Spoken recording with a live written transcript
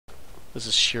This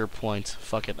is sheer point.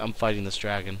 Fuck it, I'm fighting this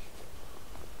dragon.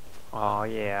 Oh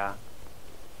yeah.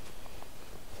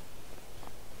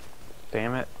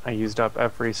 Damn it, I used up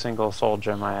every single soul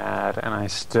gem I had, and I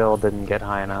still didn't get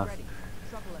high enough.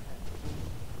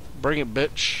 Bring it,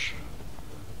 bitch.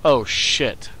 Oh,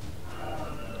 shit.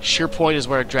 Sheer point is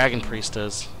where a dragon priest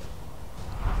is.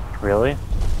 Really?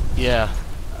 Yeah.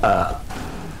 My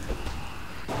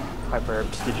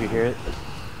burps, did you hear it?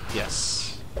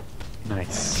 Yes.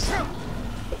 Nice.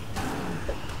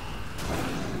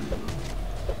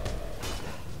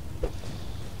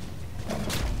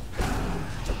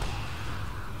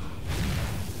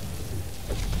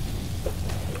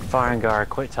 Farengar,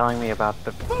 quit telling me about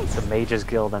the Mages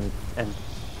Guild and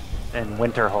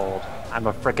Winterhold. I'm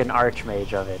a frickin'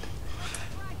 archmage of it.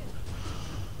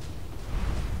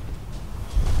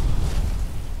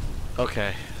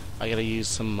 Okay. I gotta use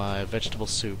some vegetable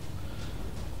soup.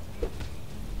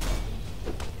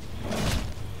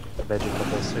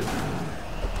 Vegetable soup.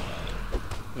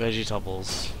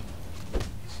 Vegetables.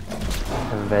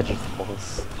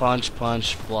 Vegetables. Punch,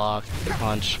 punch, block,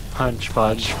 punch, Punch,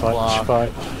 punch, punch, block,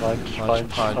 punch, punch, punch,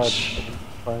 punch.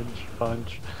 punch,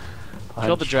 punch.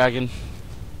 Kill the dragon.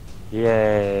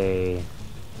 Yay.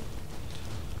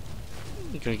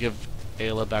 I'm gonna give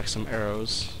Ayla back some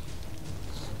arrows.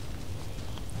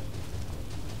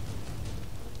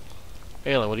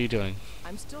 Ayla, what are you doing?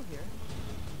 I'm still here.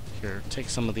 Here, take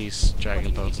some of these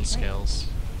dragon bones and scales.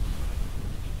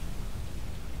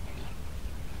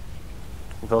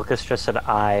 Vilcus just said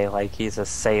I like he's a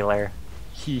sailor.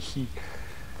 Hee hee.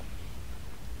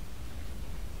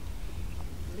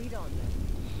 Lead on then.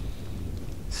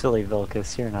 Silly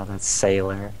Vilcus, you're not a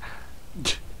sailor.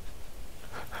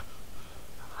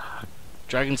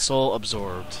 Dragon soul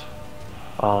absorbed.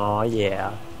 Oh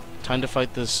yeah. Time to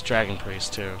fight this dragon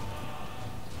priest too.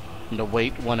 I'm gonna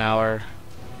wait 1 hour.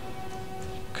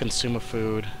 Consume a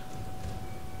food.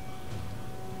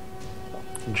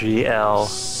 GL.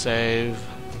 Save.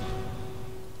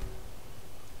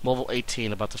 Level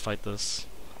 18, about to fight this.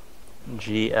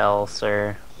 GL,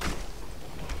 sir.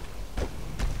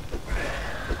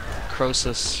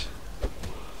 Croesus.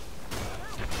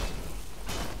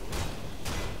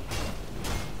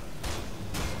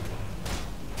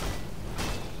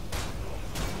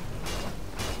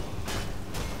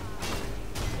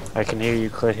 I can hear you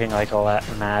clicking like a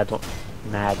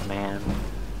madman.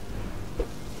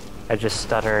 I just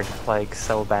stuttered like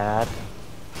so bad.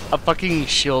 I'm fucking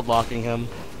shield locking him.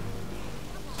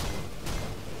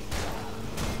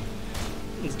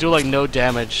 It's doing like no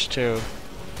damage too.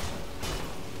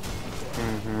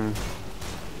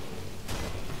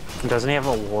 Doesn't he have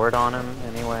a ward on him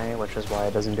anyway, which is why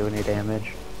it doesn't do any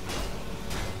damage?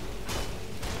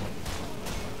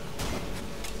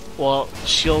 Well,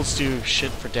 shields do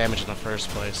shit for damage in the first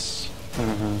place.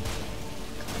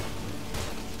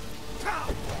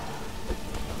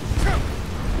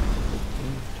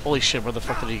 Holy shit, where the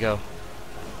fuck did he go?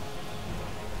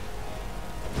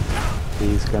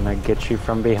 He's gonna get you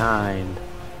from behind.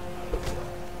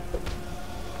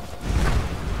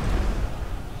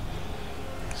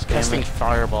 He's casting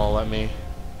fireball at me.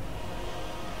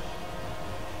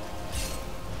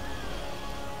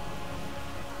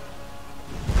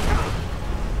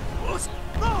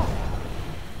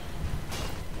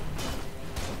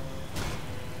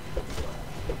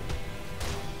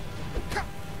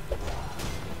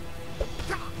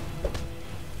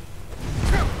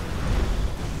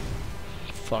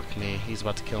 Fuck me, he's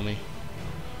about to kill me.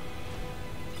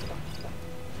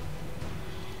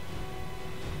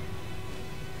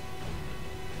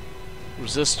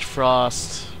 Resist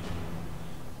frost.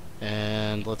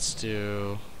 And let's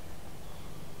do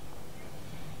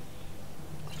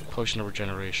potion of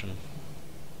regeneration.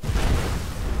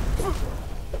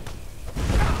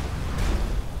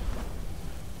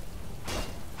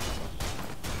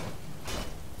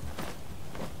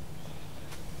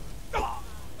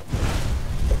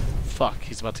 Fuck,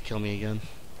 he's about to kill me again.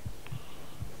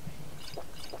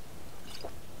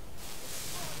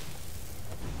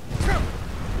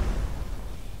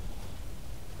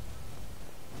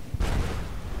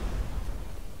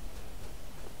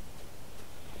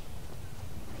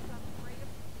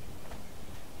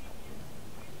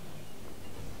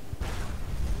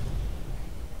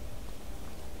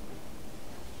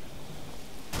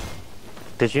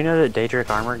 Did you know that Daedric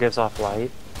armor gives off light?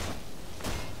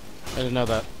 I didn't know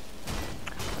that.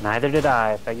 Neither did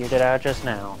I. Figured it out just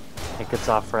now. It gets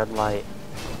off red light.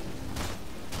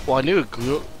 Well, I knew it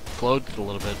glowed a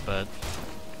little bit, but...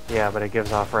 Yeah, but it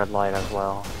gives off red light as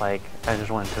well. Like, I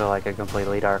just went to like a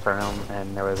completely dark room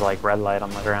and there was like red light on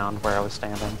the ground where I was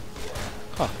standing.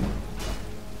 Huh.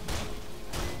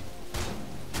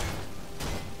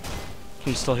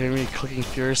 Can you still hear me clicking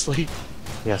furiously?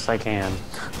 Yes, I can.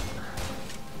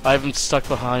 I've been stuck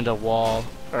behind a wall,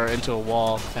 or into a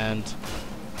wall, and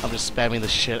I'm just spamming the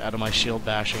shit out of my shield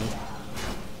bashing.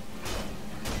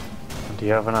 Do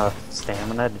you have enough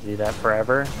stamina to do that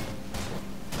forever?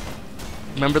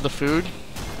 Remember the food?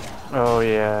 Oh,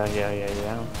 yeah.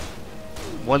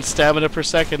 1 stamina per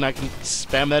second, I can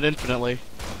spam that infinitely.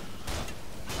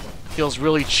 Feels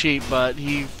really cheap, but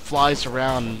he flies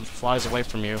around and flies away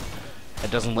from you. It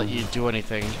doesn't let you do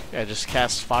anything. It just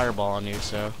casts fireball on you,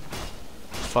 so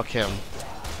fuck him.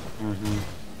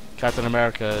 Captain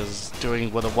America is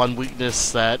doing with the one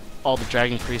weakness that all the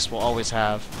Dragon Priests will always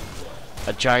have.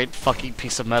 A giant fucking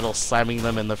piece of metal slamming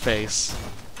them in the face.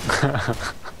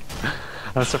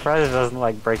 I'm surprised it doesn't,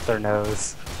 like, break their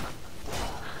nose.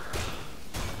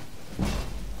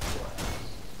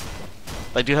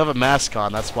 They do have a mask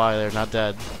on, that's why they're not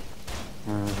dead.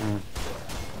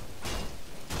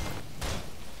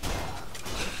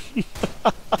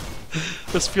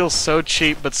 This feels so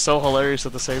cheap, but so hilarious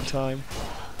at the same time.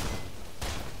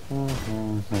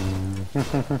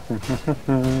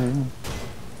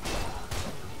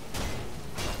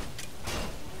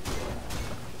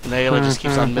 Naila just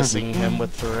keeps on missing him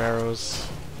with her arrows.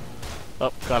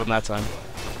 Oh, got him that time.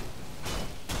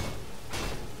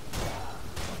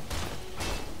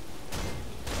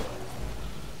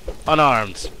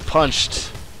 Unarmed.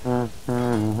 Punched.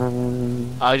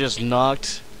 I just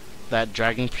knocked that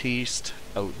Dragon Priest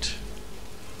out.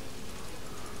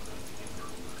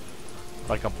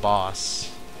 Like a boss.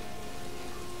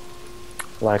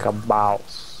 Like a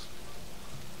boss.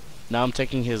 Now I'm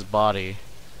taking his body,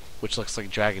 which looks like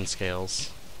dragon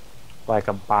scales, Like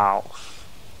a boss.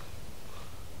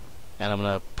 and I'm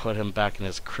gonna put him back in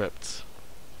his crypt.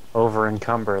 Over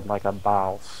encumbered like a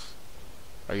boss.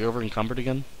 Are you over encumbered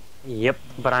again? Yep,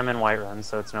 but I'm in Whiterun,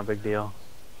 so it's no big deal.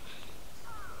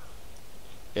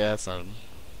 Yeah, that's not.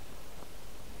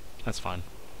 That's fine.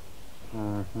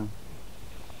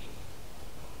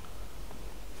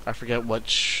 I forget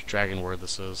which dragon word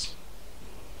this is.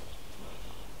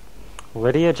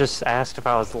 Lydia just asked if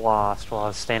I was lost while I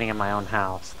was standing in my own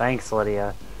house. Thanks,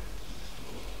 Lydia.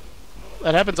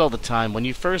 That happens all the time. When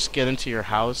you first get into your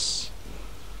house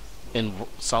in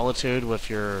solitude with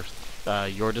your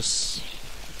Yordis,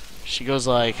 she goes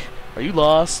like, "Are you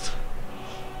lost?"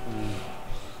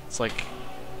 It's like,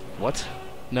 what?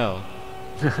 No.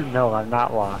 No, I'm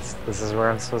not lost. This is where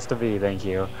I'm supposed to be, thank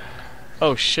you.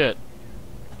 Oh shit.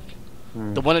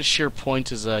 The one at Sheer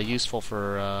Point is useful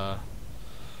for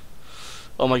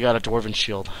oh my god, a dwarven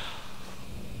shield.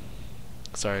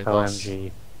 Sorry,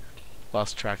 OMG.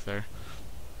 lost track there.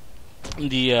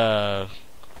 The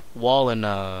wall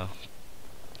in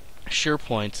Sheer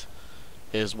Point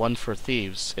is one for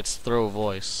thieves. It's throw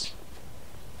voice.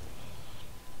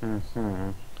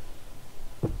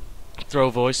 Throw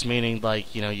voice meaning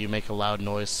like, you know, you make a loud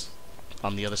noise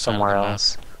on the other side Somewhere of the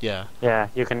else. map. Yeah. Yeah,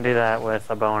 you can do that with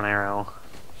a bow and arrow.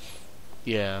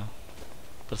 Yeah.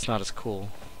 But it's not as cool.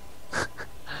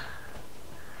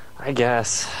 I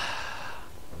guess.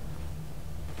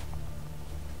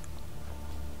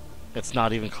 It's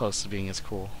not even close to being as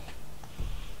cool.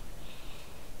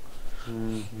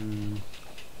 I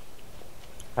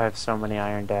have so many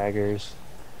iron daggers.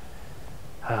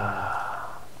 How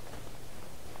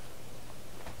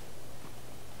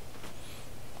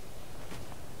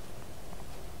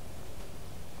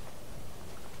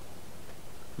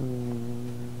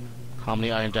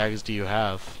many iron daggers do you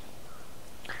have?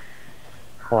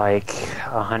 Like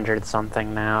 100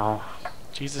 something now.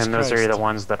 Jesus And those Christ. are the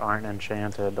ones that aren't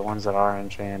enchanted. The ones that are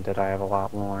enchanted, I have a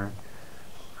lot more.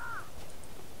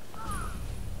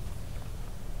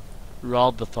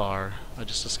 Raldbathar. I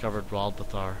just discovered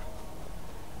Raldbathar.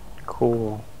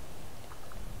 Cool.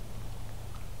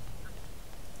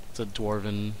 It's a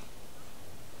dwarven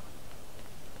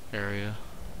area.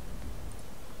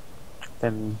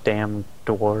 Them damn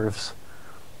dwarves.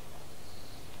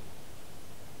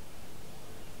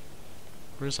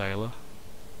 Where's Isla?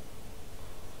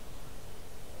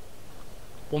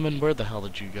 Woman, where the hell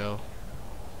did you go?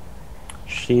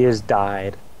 She has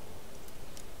died.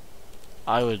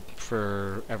 I would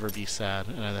forever be sad,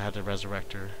 and I had to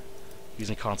resurrect her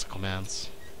using console commands.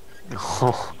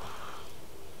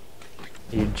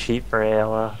 You'd cheat for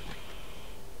Ayla,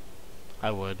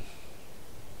 I would.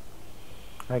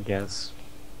 I guess.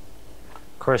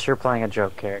 Of course, you're playing a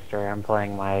joke character. I'm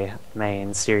playing my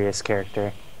main serious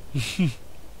character. Let's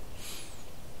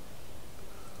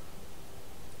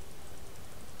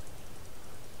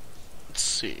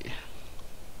see.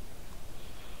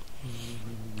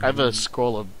 I have a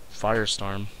scroll of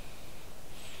Firestorm.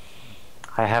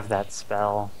 I have that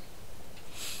spell.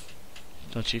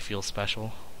 Don't you feel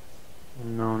special?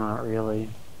 No, not really.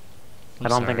 I'm I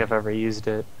don't think sorry. I've ever used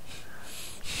it.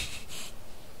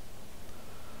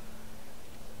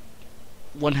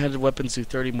 One-handed weapons do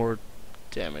 30 more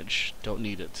damage. Don't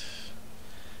need it.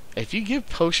 If you give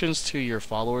potions to your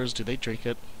followers, do they drink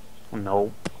it?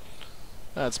 Nope.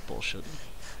 That's bullshit.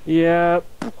 Yep.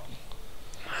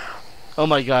 Oh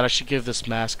my god, I should give this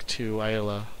mask to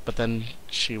Ayla, but then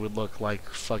she would look like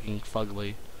fucking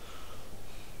fugly.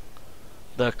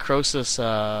 The Croesus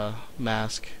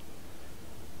mask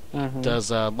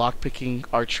does lockpicking,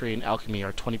 archery, and alchemy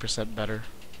are 20% better.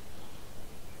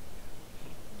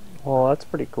 Well, that's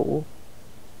pretty cool.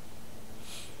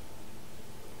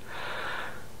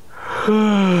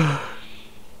 I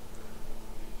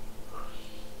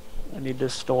need to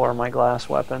store my glass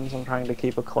weapons. I'm trying to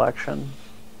keep a collection.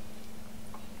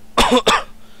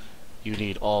 You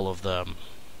need all of them.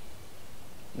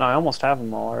 No, I almost have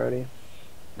them all already.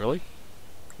 Really?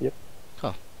 Yep.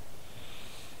 Huh.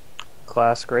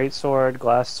 Glass greatsword,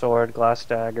 glass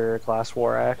dagger, glass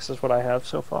war axe is what I have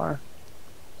so far.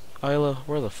 Ayla,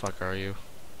 where the fuck are you?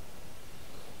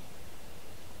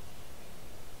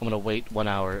 I'm gonna wait 1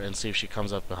 hour and see if she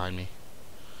comes up behind me.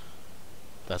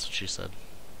 That's what she said.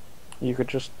 You could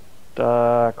just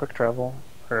quick travel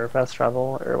or fast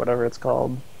travel or whatever it's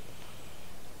called.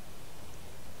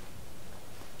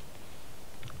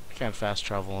 I can't fast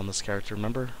travel on this character,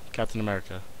 remember? Captain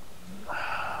America.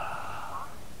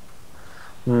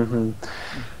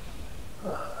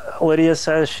 Lydia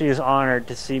says she's honored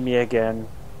to see me again.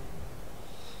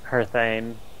 Her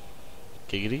thing.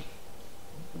 Giggity?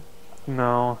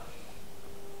 No.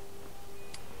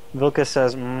 Vilka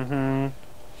says,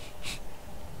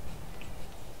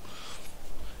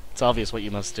 It's obvious what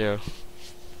you must do.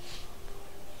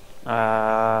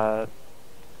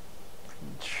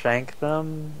 Shank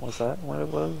them? Was that what it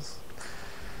was?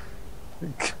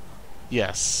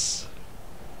 Yes.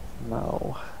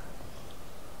 No.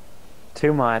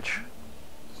 Too much.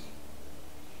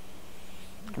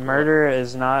 Murder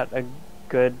is not a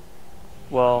good...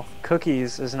 Well,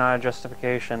 cookies is not a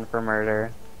justification for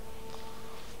murder.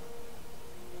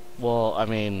 Well, I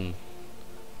mean,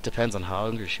 depends on how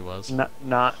hungry she was. No.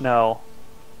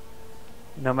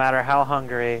 No matter how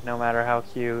hungry, no matter how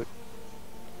cute,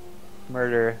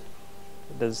 murder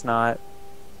is not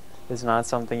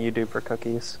something you do for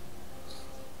cookies.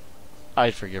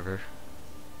 I'd forgive her.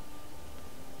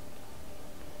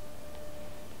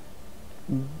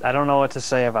 I don't know what to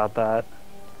say about that.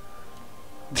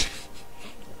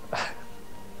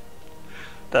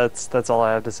 That's all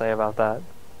I have to say about that.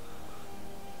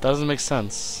 Doesn't make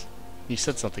sense. You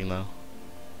said something though.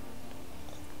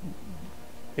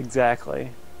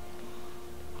 Exactly.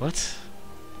 What?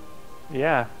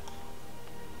 Yeah.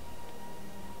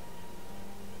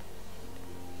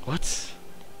 What?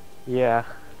 Yeah.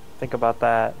 Think about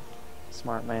that,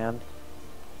 smart man.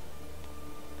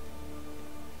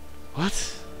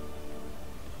 What?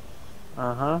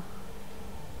 Uh-huh.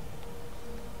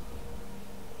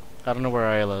 I don't know where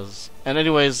Ayla is. And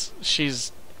anyways,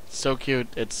 she's so cute.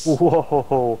 It's...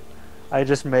 Whoa. I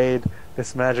just made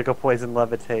this magical poison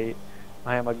levitate.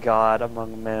 I am a god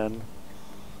among men.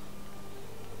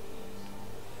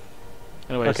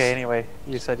 Anyways, Okay, anyway,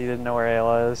 you said you didn't know where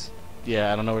Ayla is.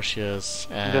 yeah, I don't know where she is.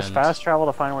 And Just fast travel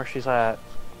to find where she's at.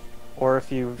 Or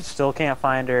if you still can't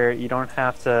find her, you don't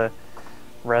have to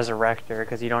resurrect her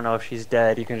because you don't know if she's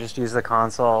dead. You can just use the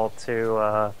console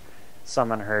to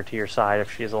summon her to your side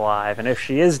if she's alive. And if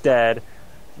she is dead,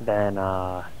 then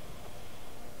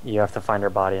you have to find her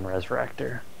body and resurrect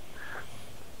her.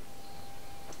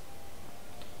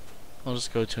 I'll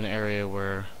just go to an area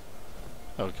where...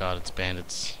 Oh god, it's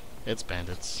bandits. It's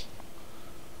bandits.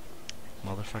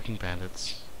 Motherfucking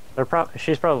bandits.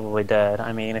 She's probably dead.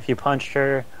 I mean, if you punched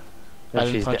her, then I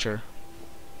didn't she's punch her.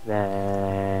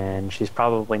 then she's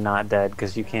probably not dead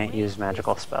because you can't use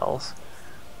magical spells.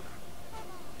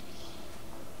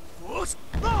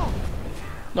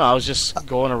 No, I was just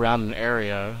going around an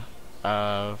area.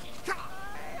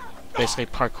 Basically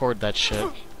parkoured that shit.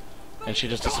 And she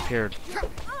just disappeared.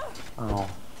 Oh.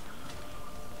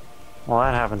 Well,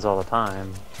 that happens all the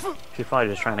time. She's probably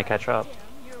just trying to catch up.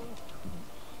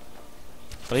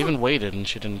 But I even waited and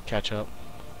she didn't catch up.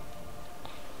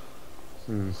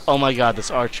 Hmm. Oh my god,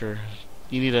 this archer.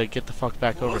 You need to get the fuck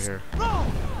back over here.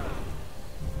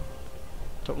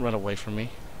 Don't run away from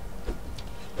me.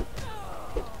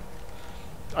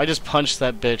 I just punched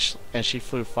that bitch and she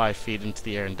flew 5 feet into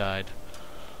the air and died.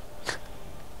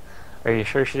 Are you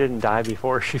sure she didn't die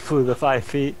before she flew the 5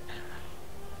 feet?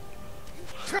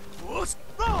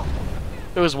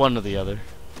 It was one or the other.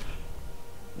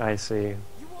 I see.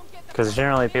 Because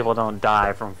generally people don't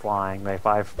die from flying.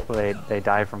 They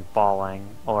die from falling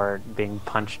or being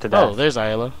punched to death. Oh, there's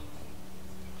Ayla.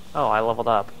 Oh, I leveled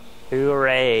up.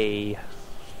 Hooray!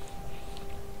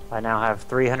 I now have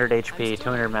 300 HP,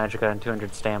 200 magicka, and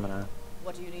 200 stamina.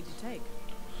 What do you need to take?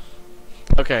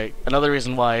 Okay, another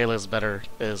reason why Ayla's better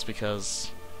is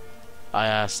because I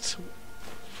asked,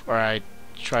 or I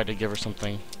tried to give her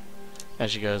something,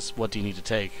 and she goes, "What do you need to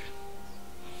take?"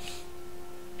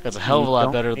 That's a hell of a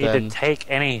lot better than. You don't need to take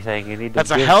anything. You need to.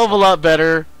 That's a hell of a lot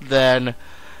better than.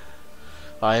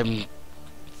 I'm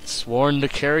sworn to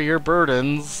carry your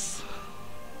burdens.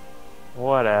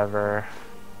 Whatever.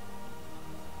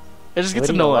 It just gets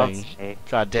Lydia annoying. loves me.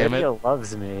 God damn Lydia it.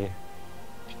 loves me.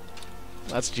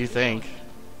 That's what you think.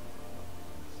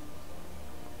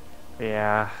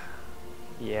 Yeah.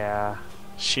 Yeah.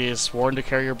 She is sworn to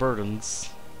carry your burdens.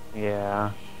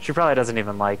 Yeah. She probably doesn't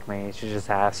even like me. She just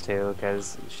has to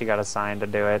because she got assigned to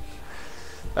do it.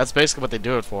 That's basically what they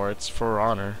do it for. It's for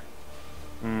honor.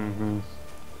 Mm-hmm.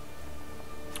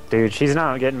 Dude, she's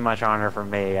not getting much honor from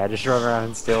me. I just run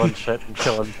around stealing shit and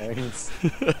killing things.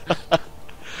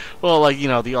 Well, like, you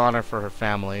know, the honor for her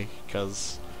family,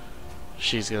 because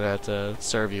she's gonna have to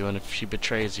serve you, and if she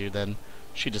betrays you, then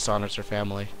she dishonors her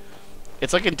family.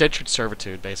 It's like indentured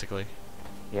servitude, basically.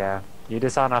 Yeah. You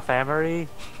dishonor family?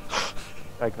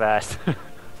 Like that.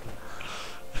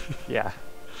 Yeah.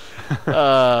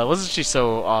 Wasn't she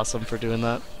so awesome for doing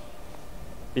that?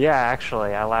 Yeah,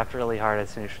 actually, I laughed really hard as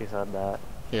soon as she said that.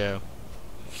 Yeah.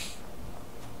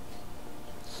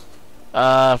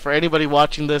 For anybody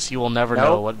watching this, you will never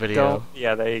know what video. Don't.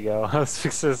 Yeah, there you go. I was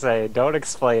fixing to say, don't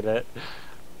explain it.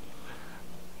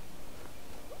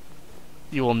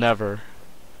 You will never.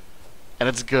 And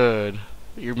it's good.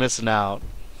 You're missing out.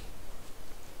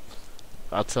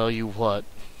 I'll tell you what.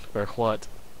 Or what.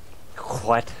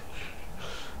 What?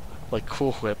 Like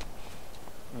Cool Whip.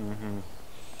 Mm-hmm.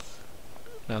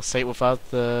 Now say it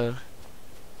without the...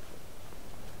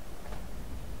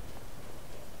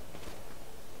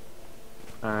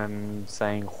 I'm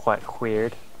saying what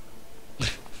weird.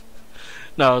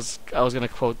 No, I was gonna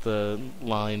quote the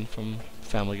line from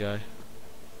Family Guy.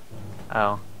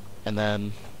 Oh. And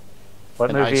then... What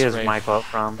An movie ice is wraith. my quote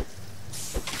from?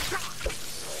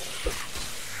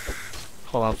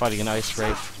 Hold on, I'm fighting an ice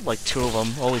wraith. Like 2 of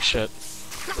them. Holy shit.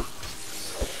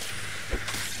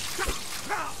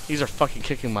 These are fucking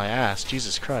kicking my ass.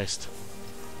 Jesus Christ.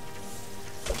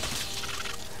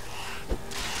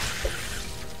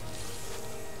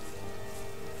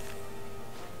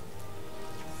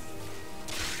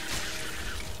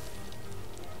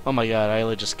 Oh my god,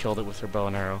 Ayla just killed it with her bow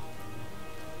and arrow.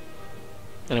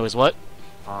 Anyways, what?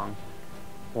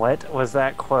 What was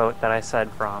that quote that I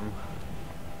said from?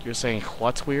 You're saying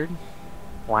what's weird?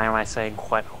 Why am I saying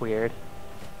what weird?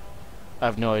 I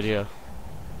have no idea.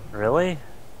 Really?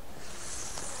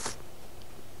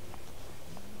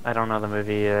 I don't know the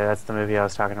movie. That's the movie I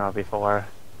was talking about before.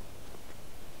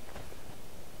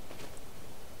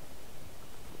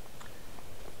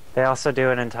 They also do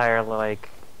an entire, like...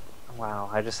 Wow,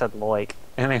 I just said like.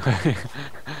 Anyway,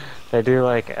 they do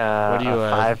like a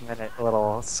 5-minute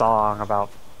little song about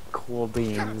cool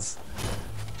beans.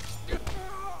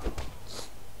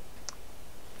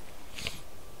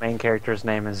 Main character's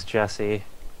name is Jesse.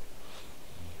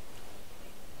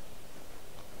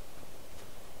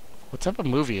 What type of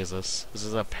movie is this? Is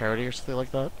this a parody or something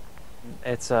like that?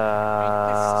 It's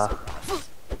a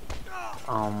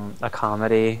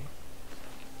comedy.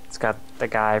 It's got the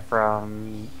guy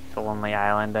from The Lonely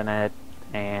Island in it,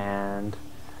 and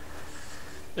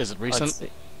Is it recent?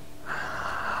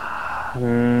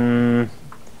 I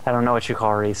don't know what you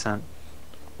call recent.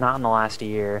 Not in the last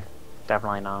year.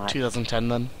 Definitely not. 2010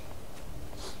 then?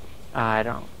 I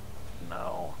don't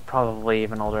know. Probably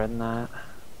even older than that.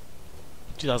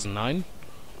 2009?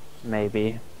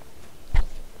 Maybe. I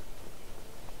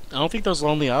don't think those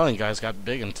Lonely Island guys got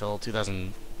big until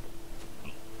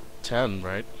 2010,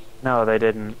 right? No, they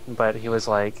didn't. But he was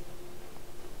like...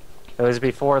 It was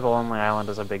before The Lonely Island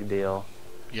was a big deal.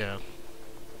 Yeah.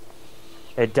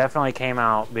 It definitely came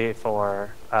out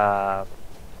before I'm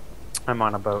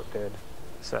on a Boat did.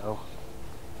 So...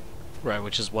 Right,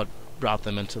 which is what brought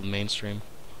them into the mainstream.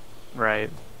 Right.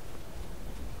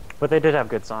 But they did have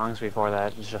good songs before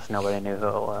that. It's just nobody knew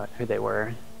who they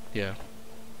were. Yeah.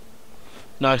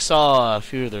 No, I saw a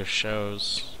few of their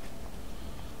shows.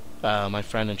 My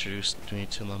friend introduced me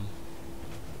to them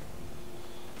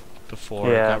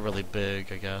before it got really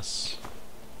big, I guess.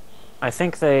 I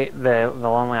think the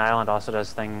Lonely Island also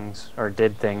does things, or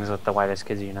did things with The Whitest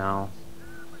Kids You Know.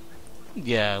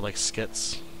 Yeah, like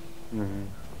skits. Mm-hmm.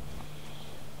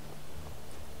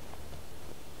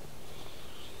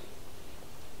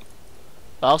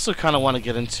 I also kind of want to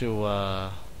get into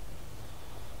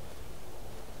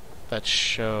that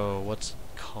show. What's it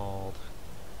called?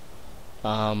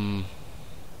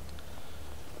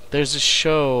 There's a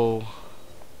show,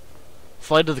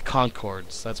 Flight of the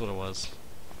Conchords. That's what it was.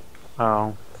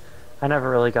 Oh, I never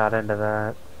really got into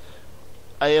that.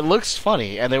 It looks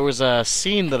funny, and there was a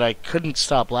scene that I couldn't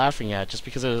stop laughing at just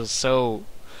because it was so.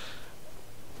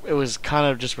 It was kind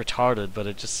of just retarded, but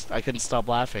I couldn't stop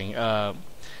laughing.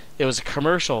 It was a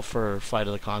commercial for Flight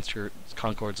of the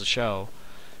Conchords, a show,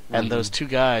 and those two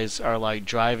guys are like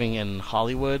driving in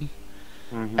Hollywood,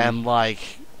 and like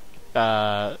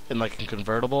in like a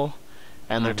convertible,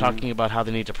 and they're talking about how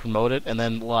they need to promote it, and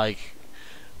then like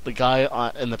the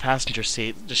guy in the passenger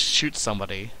seat just shoots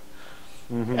somebody.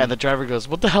 And the driver goes,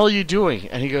 "What the hell are you doing?"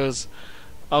 And he goes,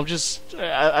 "I'm just."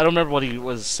 I don't remember what he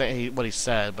was saying, what he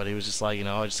said, but he was just like,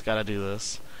 I just gotta do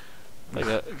this. Like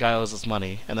a guy owes us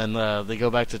money, and then they go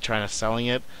back to trying to selling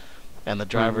it, and the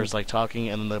driver's like talking,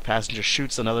 and then the passenger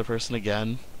shoots another person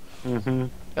again. And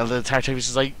the detective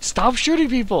is like, "Stop shooting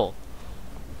people!"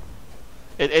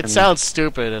 It sounds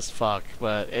stupid as fuck,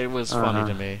 but it was funny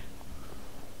to me.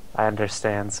 I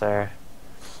understand, sir.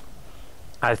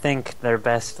 I think their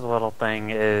best little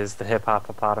thing is the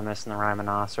hippopotamus and the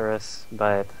rhinoceros,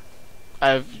 but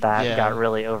that got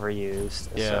really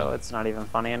overused, so it's not even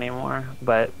funny anymore.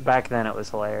 But back then it was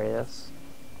hilarious.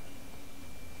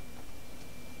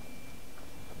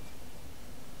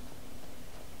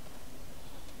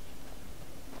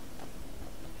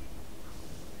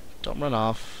 Don't run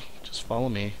off. Just follow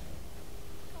me.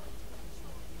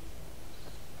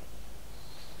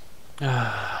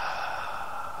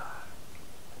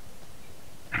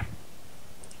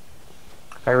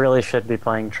 I really should be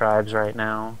playing Tribes right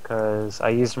now, because I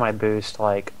used my boost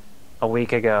like a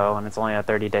week ago, and it's only a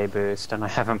 30-day boost, and I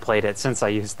haven't played it since I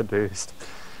used the boost.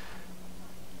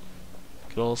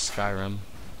 Good old Skyrim.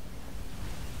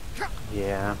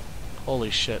 Yeah. Holy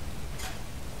shit.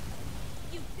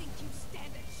 You think you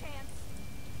stand a chance?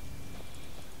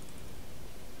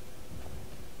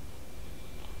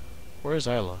 Where's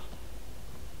Isla?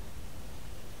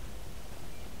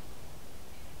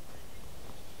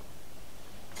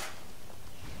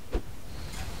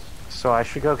 So I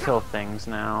should go kill things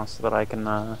now, so that I can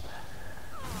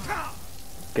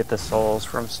get the souls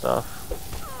from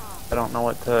stuff. I don't know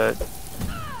what to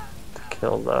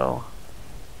kill though.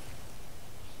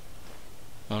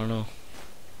 I don't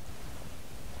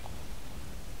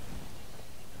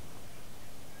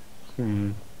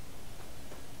know.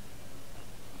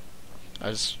 I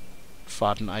just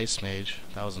fought an ice mage.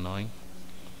 That was annoying.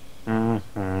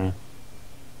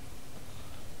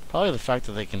 Probably the fact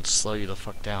that they can slow you the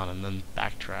fuck down and then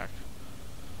backtrack.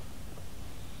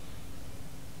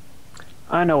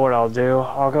 I know what I'll do.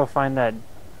 I'll go find that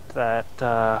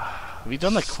Have you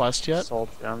done the quest yet? soul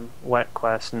gem. Wet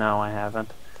quest. No, I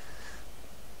haven't.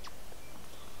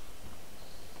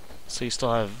 So you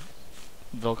still have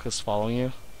Vilcus following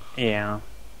you? Yeah.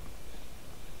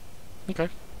 Okay.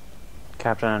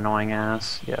 Captain Annoying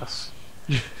Ass. Yes.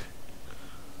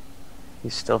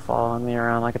 He's still following me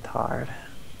around like a tard.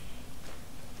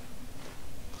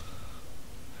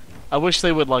 I wish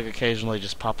they would like occasionally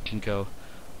just pop up and go,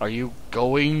 "Are you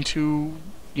going to,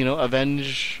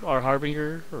 avenge our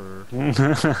harbinger?" Or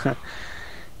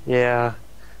Yeah.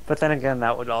 But then again,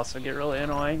 that would also get really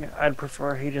annoying. I'd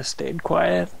prefer he just stayed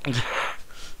quiet.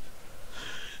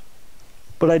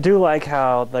 But I do like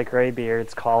how the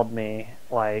Greybeards called me,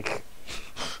 like,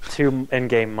 2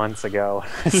 in-game months ago.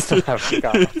 I still haven't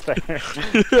got up there.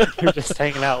 They're just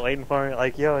hanging out waiting for me,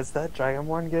 like, "Yo, is that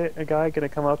Dragonborn guy gonna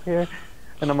come up here?"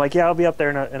 And I'm like, "Yeah, I'll be up there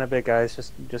in a bit, guys.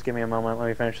 Just give me a moment. Let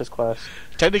me finish this quest."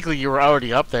 technically you were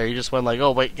already up there. You just went like,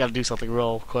 "Oh wait, gotta do something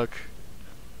real quick."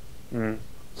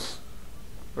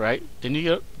 Right? Didn't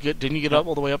you get up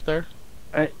all the way up there?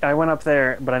 I went up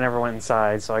there, but I never went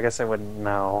inside, so I guess I wouldn't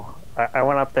know. I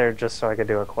went up there just so I could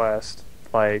do a quest.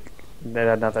 Like, it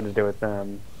had nothing to do with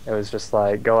them. It was just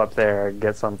like, go up there,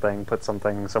 get something, put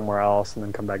something somewhere else, and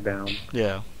then come back down.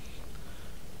 Yeah.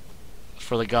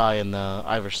 For the guy in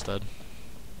Iverstead.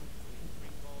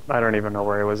 I don't even know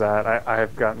where he was at.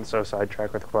 I've gotten so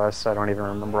sidetracked with quests, I don't even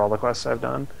remember all the quests I've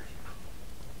done.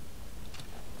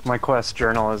 My quest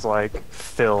journal is like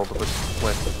filled with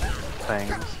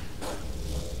things.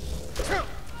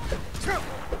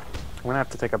 I'm gonna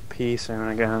have to take a pee soon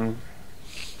again.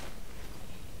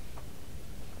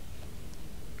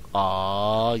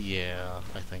 Aw, yeah,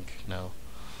 I think. No.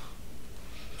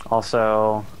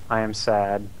 Also, I am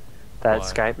sad. That Why?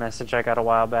 Skype message I got a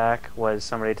while back was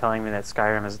somebody telling me that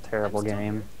Skyrim is a terrible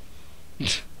game.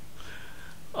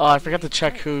 Oh, I forgot to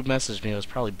check who messaged me. It was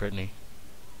probably Brittany.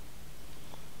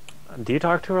 Do you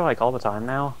talk to her like all the time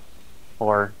now?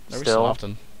 Or Every still? so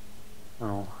often.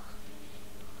 Oh,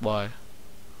 Why?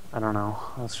 I don't know.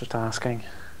 I was just asking.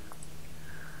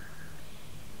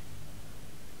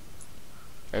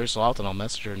 Every so often I'll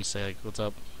message her and say, like, what's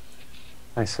up?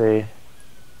 I see.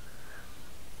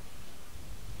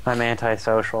 I'm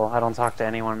antisocial. I don't talk to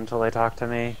anyone until they talk to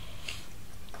me.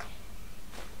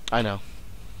 I know.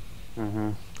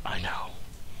 Mm-hmm. I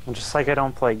know. Just like I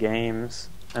don't play games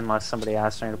unless somebody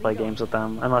asks me to play games with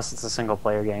them. Unless it's a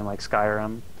single-player game like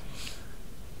Skyrim.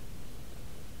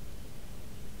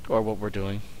 Or what we're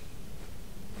doing,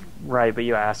 Right, but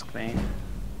you asked me.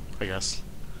 I guess.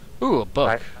 Ooh, a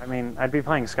book. I mean, I'd be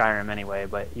playing Skyrim anyway,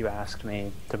 but you asked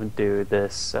me to do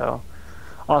this, so...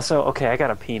 Also, okay, I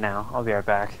gotta pee now. I'll be right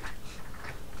back.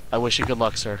 I wish you good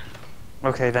luck, sir.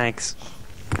 Okay, thanks.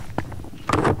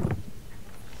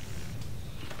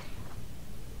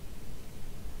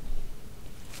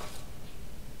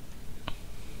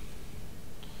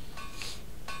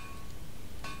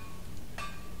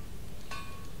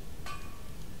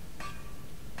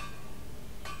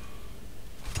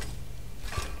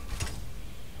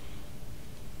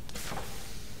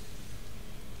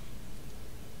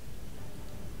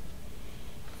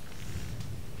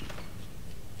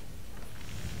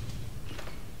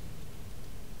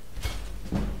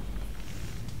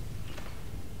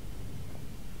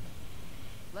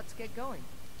 Let's get going.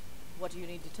 What do you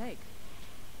need to take?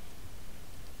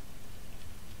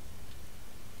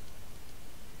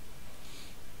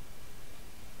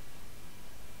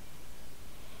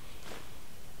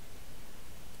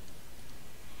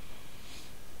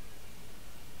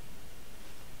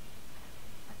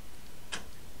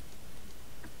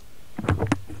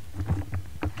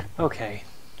 Okay.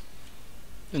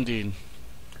 Indeed.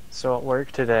 So at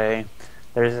work today,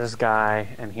 there's this guy,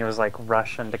 and he was like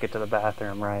rushing to get to the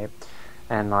bathroom, right?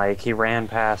 And like he ran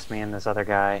past me and this other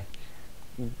guy,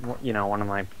 you know, one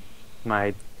of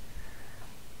my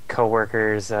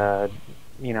coworkers,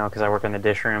 you know, because I work in the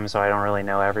dish room, so I don't really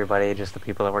know everybody, just the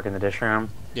people that work in the dish room.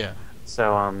 Yeah.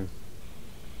 So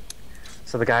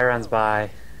so the guy runs by.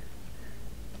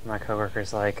 My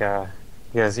coworker's like,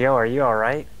 he goes, "Yo, are you all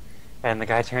right?" And the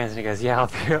guy turns and he goes, "Yeah,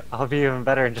 I'll be even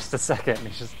better in just a second." And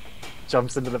he just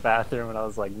jumps into the bathroom, and I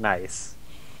was like, "Nice."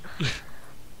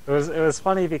 It was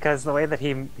funny because the way that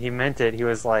he meant it, he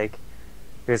was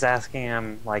asking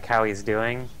him like how he's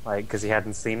doing, like because he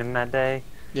hadn't seen him that day.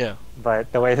 Yeah.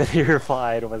 But the way that he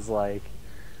replied was like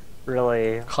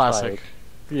really Classic. like,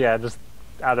 yeah, just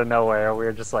out of nowhere. We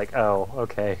were just like, "Oh,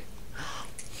 okay."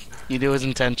 You knew his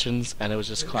intentions, and it was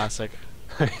just classic.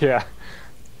 Yeah.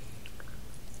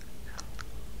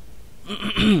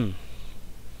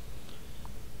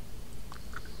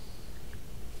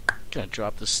 Gonna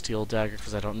drop this steel dagger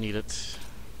because I don't need it.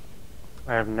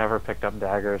 I have never picked up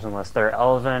daggers unless they're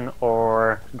elven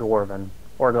or dwarven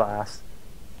or glass.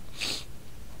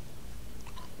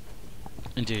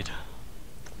 Indeed.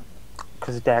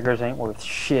 Because daggers ain't worth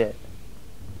shit.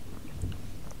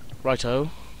 Righto.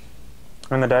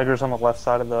 And the daggers on the left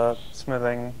side of the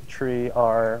smithing tree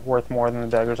are worth more than the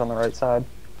daggers on the right side.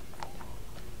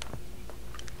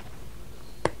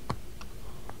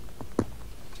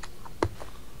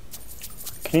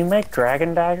 Can you make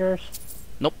dragon daggers?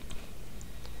 Nope.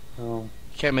 Oh,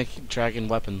 You can't make dragon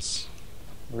weapons.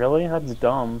 really? That's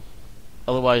dumb.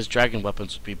 Otherwise, dragon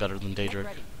weapons would be better than Daedric.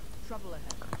 Ready. Trouble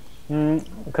ahead.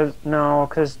 Because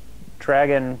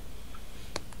dragon,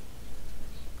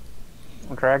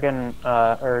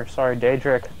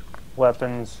 Daedric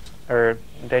weapons, or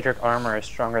Daedric armor is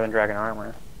stronger than dragon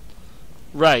armor.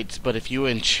 Right, but if you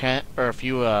enchant, or if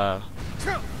you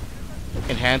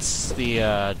enhance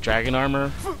the dragon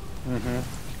armor,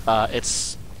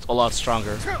 it's a lot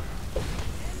stronger.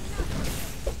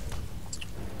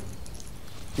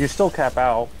 You still cap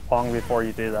out long before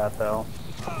you do that, though.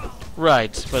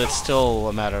 Right, but it's still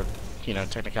a matter of, you know,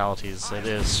 technicalities. It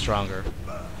is stronger.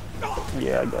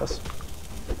 Yeah, I guess.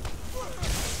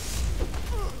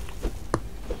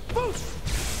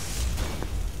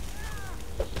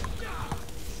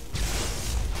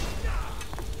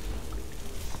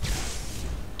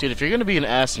 Dude, if you're gonna be an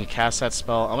ass and cast that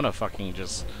spell, I'm gonna fucking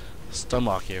just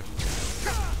stunlock you.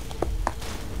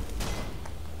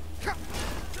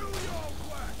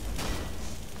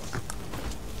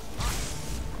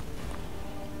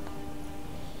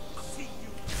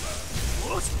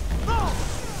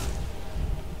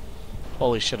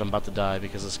 Holy shit, I'm about to die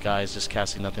because this guy is just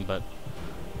casting nothing but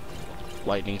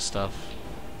lightning stuff.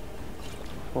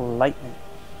 Lightning.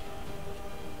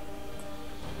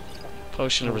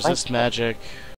 Potion to resist magic.